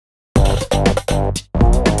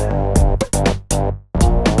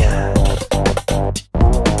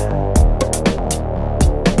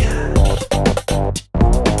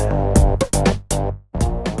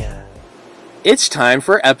It's time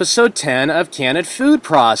for episode 10 of Canned Food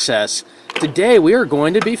Process. Today we are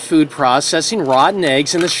going to be food processing rotten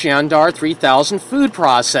eggs in the Shandar 3000 food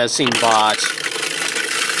processing box.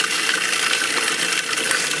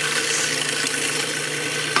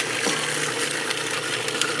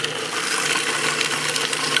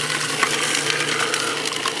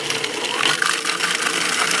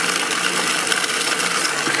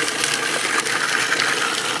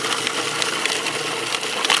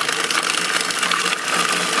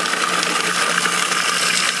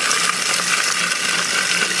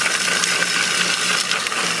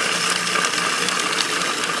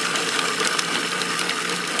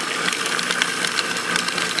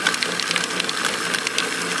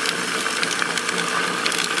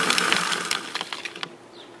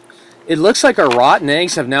 It looks like our rotten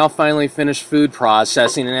eggs have now finally finished food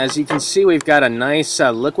processing, and as you can see, we've got a nice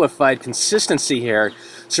liquefied consistency here.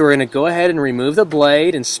 So we're going to go ahead and remove the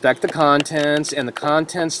blade, inspect the contents, and the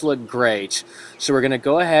contents look great. So we're going to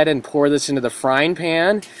go ahead and pour this into the frying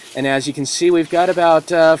pan, and as you can see, we've got about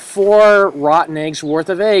 4 rotten eggs worth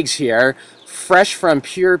of eggs here, fresh from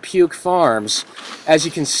Pure Puke Farms. As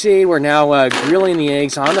you can see, we're now grilling the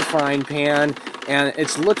eggs on the frying pan, and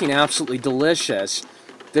it's looking absolutely delicious.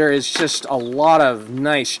 There is just a lot of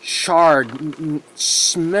nice, charred,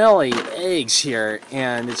 smelly eggs here,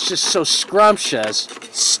 and it's just so scrumptious,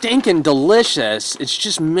 stinking delicious. It's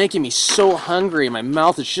just making me so hungry. My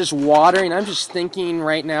mouth is just watering. I'm just thinking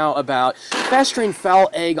right now about Festering Fowl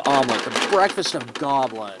Egg Omelette, the Breakfast of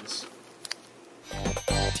Goblins.